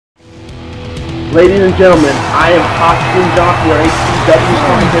Ladies and gentlemen, I am Costume Johnson, your ACW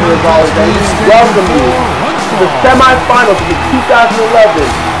commentator as always, and welcome you to the semifinals of the 2011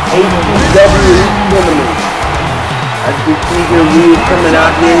 ACW Elite Tournament. As we see here, Ryu coming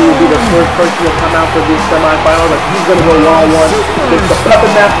out here. He will be the first person to come out for this semifinal. But he's going to go one-on-one against the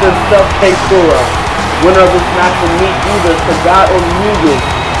puppet master himself, Kankuro. Winner of this match will meet either Sagat or Mugen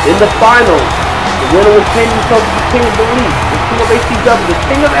in the finals. The winner will change himself to the king of the league, the king of ACW, the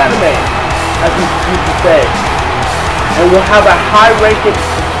king of anime, as we used to say. And we'll have a high-ranking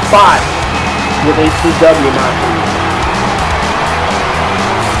spot with ACW, in my opinion.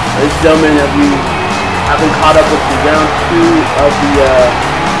 Ladies and gentlemen, if you haven't caught up with the round 2 of the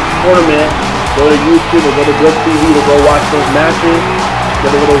tournament, go to YouTube or go to Good TV to go watch those matches,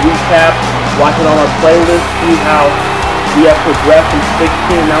 get a little recap, watch it on our playlist, see how we have progressed from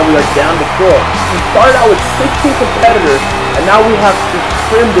 16, now we are down to 4. We started out with 16 competitors, and now we have just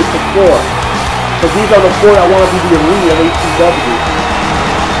trimmed it to 4. So these are the 4 that want to be the elite of ACW.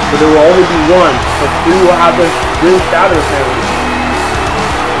 So there will only be 1, so 3 will have their dream shadow apparently.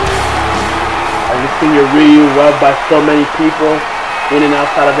 As you see your Ryu loved by so many people in and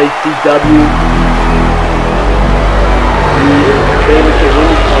outside of ACW. He is famous for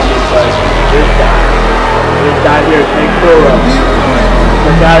winning tournaments, but this guy here, Kankuro,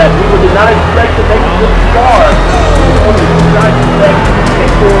 the guy that people did not expect to make it this far. People did not expect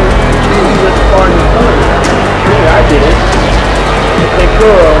Kankuro to be this far in the tournament. I did it.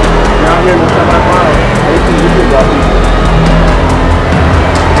 Kankuro, now here in the semifinals, ACW lobby.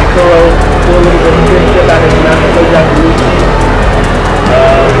 Kankuro still a little bit pissed about his match with Sagat.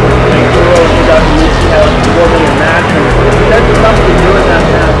 Kankuro and Sagat had a 4-minute match, and he said something during that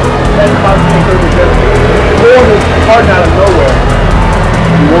match that caused Kankuro to just pull his card out of nowhere.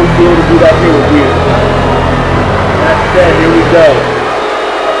 He won't be able to do that here with Ryu. That said, here we go.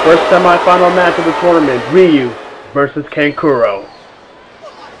 Our first semi-final match of the tournament, Ryu versus Kankuro.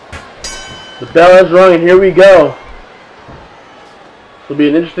 The bell has rung, and here we go. It'll be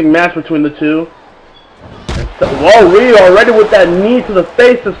an interesting match between the two. Whoa, Ryu already with that knee to the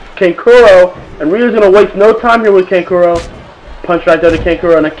face of Kankuro, and Ryu's gonna waste no time here with Kankuro. Punch right there to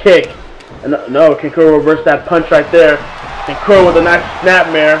Kankuro and a kick. And no, Kankuro reversed that punch right there. Kankuro with a nice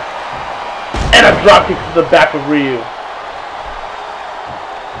snapmare and a drop kick to the back of Ryu.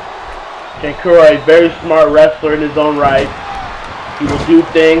 Kankuro, a very smart wrestler in his own right. He will do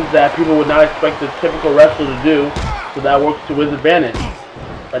things that people would not expect a typical wrestler to do, so that works to his advantage.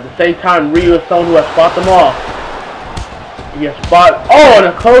 At the same time, Ryu is someone who has fought them all. He has fought, and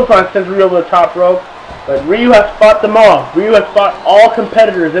a clothesline sends Ryu over the top rope. But Ryu has fought them all. Ryu has fought all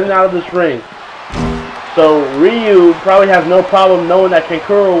competitors in and out of this ring. So Ryu probably has no problem knowing that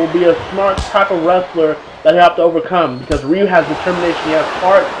Kankuro will be a smart type of wrestler that he'll have to overcome. Because Ryu has determination, he has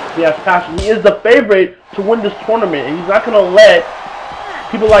heart, he has passion. He is the favorite to win this tournament. And he's not going to let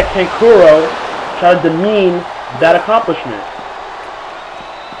people like Kankuro try to demean that accomplishment.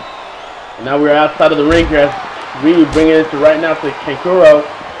 And now we're outside of the ring here as Ryu bringing it to right now to Kankuro.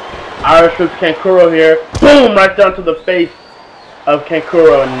 Irish whips Kankuro here. Boom! Right down to the face of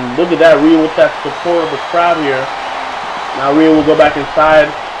Kankuro. And look at that, Ryu with that support of the crowd here. Now Ryu will go back inside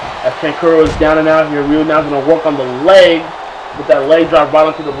as Kankuro is down and out here. Ryu now is going to work on the leg with that leg drop right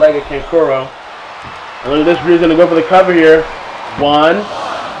onto the leg of Kankuro. And look at this, Ryu's going to go for the cover here. 1,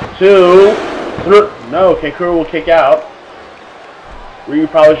 2, 3. No, Kankuro will kick out. Ryu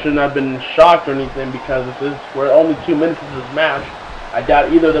probably shouldn't have been shocked or anything because we're only 2 minutes into this match. I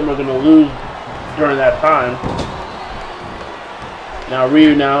doubt either of them are going to lose during that time. Now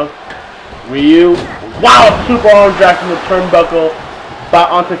Ryu wow, super arm drag from the turnbuckle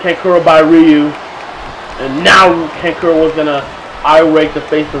onto Kankuro by Ryu. And now Kankuro was going to eye rake the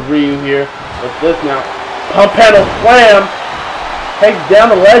face of Ryu here. What's this now? Pump handle slam. Takes down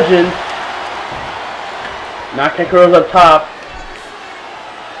the legend. Now Kankuro's up top.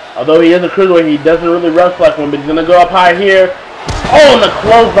 Although he is a cruiserweight, he doesn't really wrestle like one, but he's going to go up high here. And the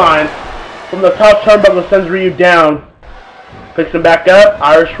clothesline from the top turnbuckle sends Ryu down. Picks him back up.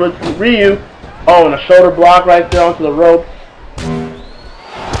 Irish whips Ryu. And a shoulder block right there onto the rope. And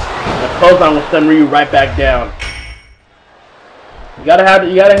the clothesline will send Ryu right back down. You gotta hand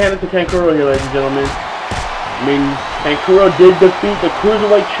it to Kankuro here, ladies and gentlemen. I mean, Kankuro did defeat the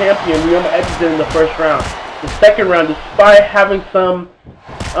cruiserweight champion Ryu in the first round. The second round, despite having some,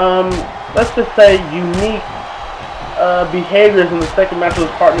 let's just say, unique behaviors in the second match with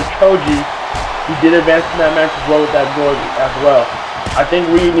his partner Choji, he did advance in that match as well with that gore as well. I think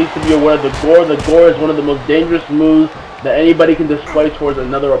Ryu needs to be aware of the gore. The gore is one of the most dangerous moves that anybody can display towards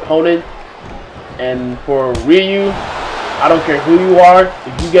another opponent. And for Ryu, I don't care who you are.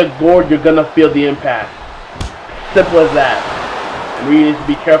 If you get gored, you're gonna feel the impact. Simple as that. Ryu needs to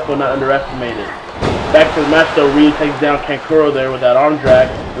be careful, not underestimate it. Back to the match though, Ryu takes down Kankuro there with that arm drag.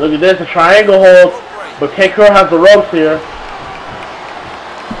 And look at this, a triangle hold, but Kankuro has the ropes here.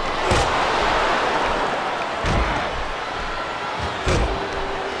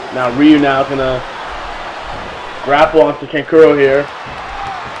 Now Ryu now gonna grapple onto Kankuro here.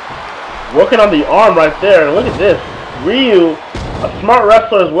 Working on the arm right there. And look at this. Ryu, a smart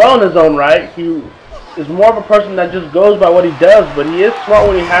wrestler as well in his own right. He is more of a person that just goes by what he does, but he is smart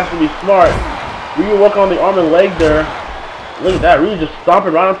when he has to be smart. Ryu working on the arm and leg there. Look at that. Ryu just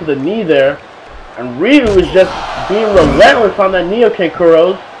stomping right onto the knee there. And Ryu is just being relentless on that knee of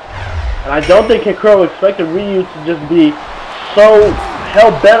Kankuro's. And I don't think Kankuro expected Ryu to just be so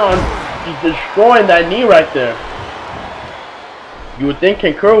hell-bent on just destroying that knee right there. You would think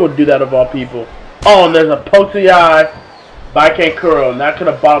Kankuro would do that of all people. Oh, and there's a poke to the eye by Kankuro, and that could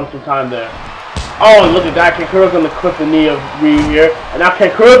have bought him some time there. Oh, and look at that. Kankuro's going to clip the knee of Ryu here. And now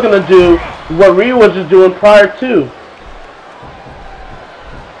Kankuro's going to do what Ryu was just doing prior to.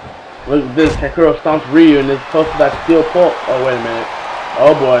 Look at this. Kankuro stomps Ryu and is close to that steel pole. Oh, wait a minute.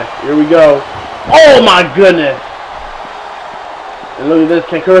 Oh, boy. Here we go. Oh, my goodness. And look at this.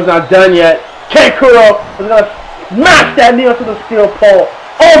 Kankuro's not done yet. Kankuro is going to smash that knee onto the steel pole.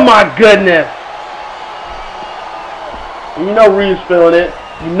 Oh, my goodness. And you know Ryu's feeling it.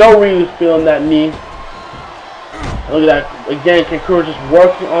 You know Ryu's feeling that knee. And look at that. Again, Kankuro just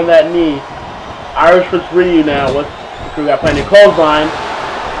working on that knee. Irish whips Ryu now. What's Kankuro got plenty of clothesline.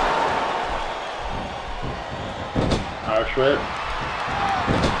 Irish whip.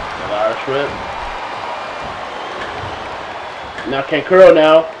 Another Irish whip. Now Kankuro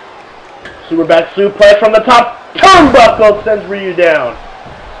now. Super back suplex from the top turnbuckle sends Ryu down.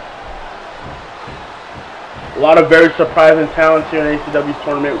 A lot of very surprising talents here in ACW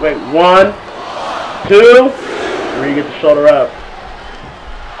tournament. Wait, 1, 2, Ryu gets the shoulder up.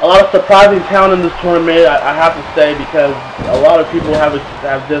 A lot of surprising talent in this tournament, I have to say, because a lot of people have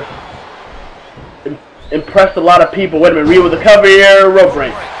just impressed a lot of people. Wait a minute, Ryu with the cover here, rope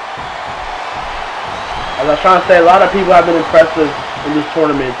break. As I was trying to say, a lot of people have been impressive in this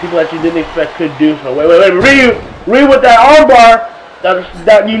tournament. People that you didn't expect could do so. Wait, Ryu with that armbar.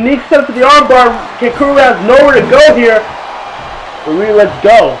 That unique set to the armbar. Kankuro has nowhere to go here. But Ryu lets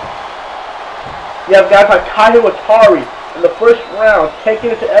go. You have guys like Kaido Watari in the first round taking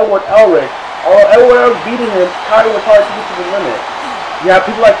it to Edward Elric. Although Edward Elric beating him, Kaido Watari took it to the limit. You have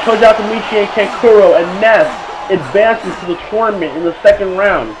people like Choja Tamichi and Kankuro and Ness advancing to the tournament in the second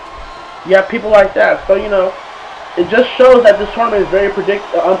round. You have people like that. So, you know, it just shows that this tournament is very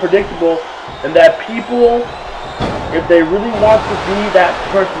unpredictable, and that people, if they really want to be that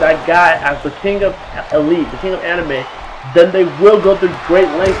person, that guy as the king of elite, the king of anime, then they will go through great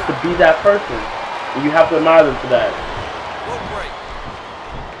lengths to be that person. And you have to admire them for that.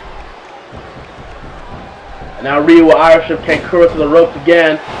 And now Ryu will Irish whip Kankuro to the ropes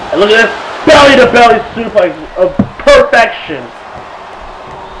again. And look at this belly-to-belly suplex of perfection.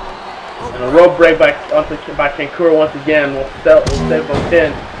 And a rope break by Kankuro once again will save a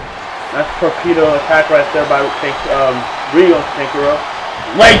pin. Nice torpedo attack right there by Ryu onto Kankuro.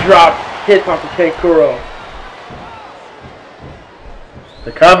 Leg drop hits onto Kankuro.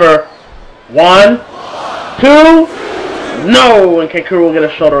 The cover. 1, 2, no! And Kankuro will get a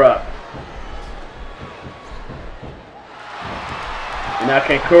shoulder up. And now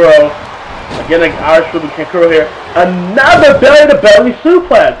Kankuro, again an Irish whip with Kankuro here. Another belly-to-belly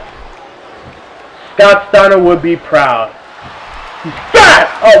suplex. Scott Steiner would be proud. He's fat!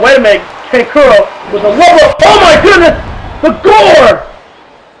 Oh, wait a minute. Kankuro with a lower. Oh my goodness! The gore!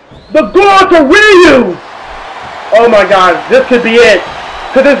 The gore to Ryu! Oh my god, this could be it.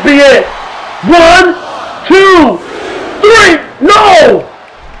 Could this be it? 1, 2, 3! No!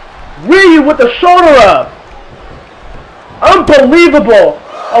 Ryu with the shoulder up. Unbelievable!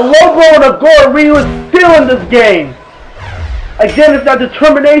 A low blow and a gore. Ryu is still in this game. Again, it's that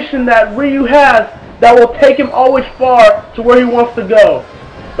determination that Ryu has that will take him always far to where he wants to go.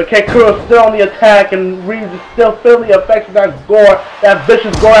 But Kankuro is still on the attack, and Ryu is still feeling the effects of that gore, that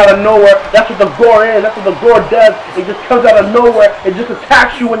vicious gore out of nowhere. That's what the gore is. That's what the gore does. It just comes out of nowhere. It just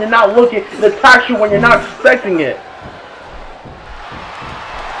attacks you when you're not looking. It attacks you when you're not expecting it.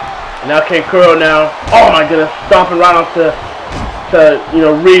 And now Kankuro now, oh my goodness, stomping right onto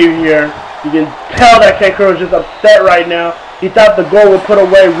Ryu here. You can tell that Kankuro is just upset right now. He thought the gore would put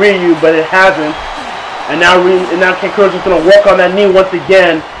away Ryu, but it hasn't. And now Kankuro's just gonna work on that knee once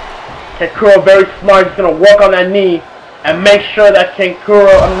again. Kankuro very smart, he's gonna work on that knee and make sure that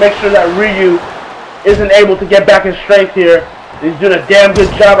Ryu isn't able to get back his strength here. He's doing a damn good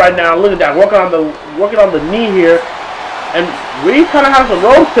job right now. Look at that, working on the knee here. And Ryu kind of has the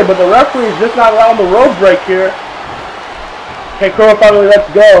ropes here, but the referee is just not allowing the rope break here. Kankuro finally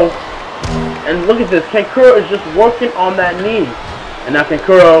lets go. And look at this, Kankuro is just working on that knee. And now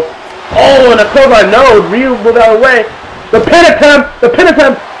Kankuro, oh, and a clothesline, no, Ryu moved out of the way. The pin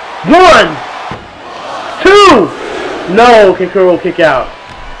attempt, 1, 2, no, Kankuro will kick out.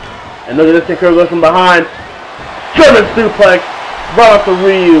 And look at this, Kankuro goes from behind. German suplex, right off the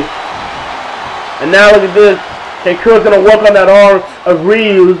Ryu. And now look at this, Kankuro's going to work on that arm of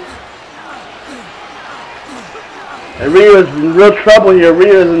Ryu's. And Ryu is in real trouble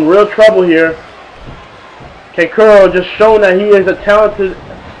here. Kankuro just showing that he is a talented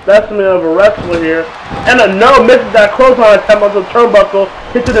specimen of a wrestler here. And a no, misses that clothesline attempt on the turnbuckle,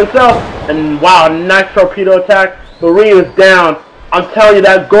 hits it himself. And wow, nice torpedo attack. But Ryu is down. I'm telling you,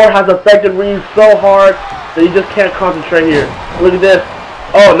 that gore has affected Ryu so hard that he just can't concentrate here. Look at this.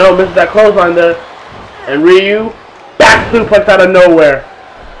 Oh no, misses that clothesline there. And Ryu, back suplex out of nowhere.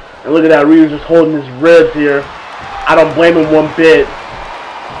 And look at that, Ryu's just holding his ribs here. I don't blame him one bit.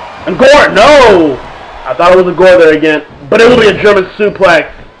 And gore, no! I thought it was a gore there again, but it will be a German suplex.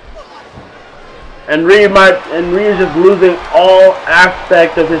 And Ryu's just losing all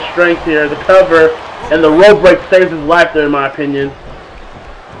aspect of his strength here. The cover and the rope break saves his life there, in my opinion.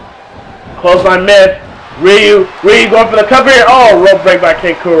 Clothesline miss. Ryu going for the cover here. Oh, rope break by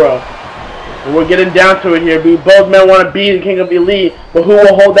Kankuro. And we're getting down to it here. Both men want to be the King of Elite, but who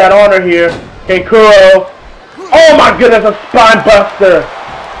will hold that honor here? Kankuro. Oh my goodness, a spine buster.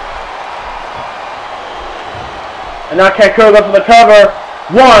 And now Kankuro goes for the cover.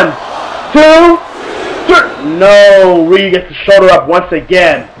 1, 2, 3. No, Ryu gets the shoulder up once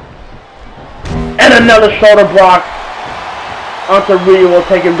again. And another shoulder block onto Ryu will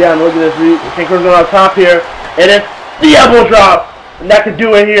take him down. Look at this, Kankuro's going on top here. And it's the elbow drop. And that could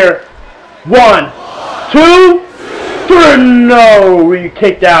do it here. 1, 2, 3. No, Ryu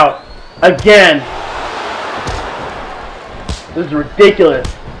kicked out again. This is ridiculous.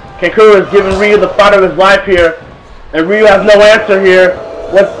 Kankuro is giving Ryu the fight of his life here. And Ryu has no answer here.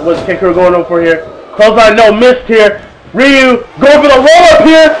 What's Kankuro going on for here? Clothesline, no, missed here. Ryu going for the roll-up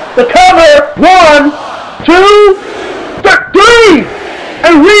here. The cover. 1, 2, 3.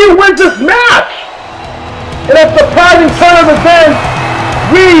 And Ryu wins this match. In a surprising turn of events,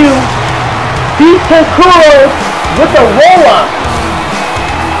 Ryu beats Kankuro with a roll-up.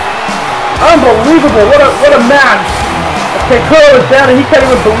 Unbelievable. What a match. Kankuro is down and he can't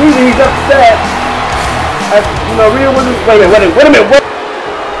even believe it. He's upset. Ryu wasn't. Wait a minute.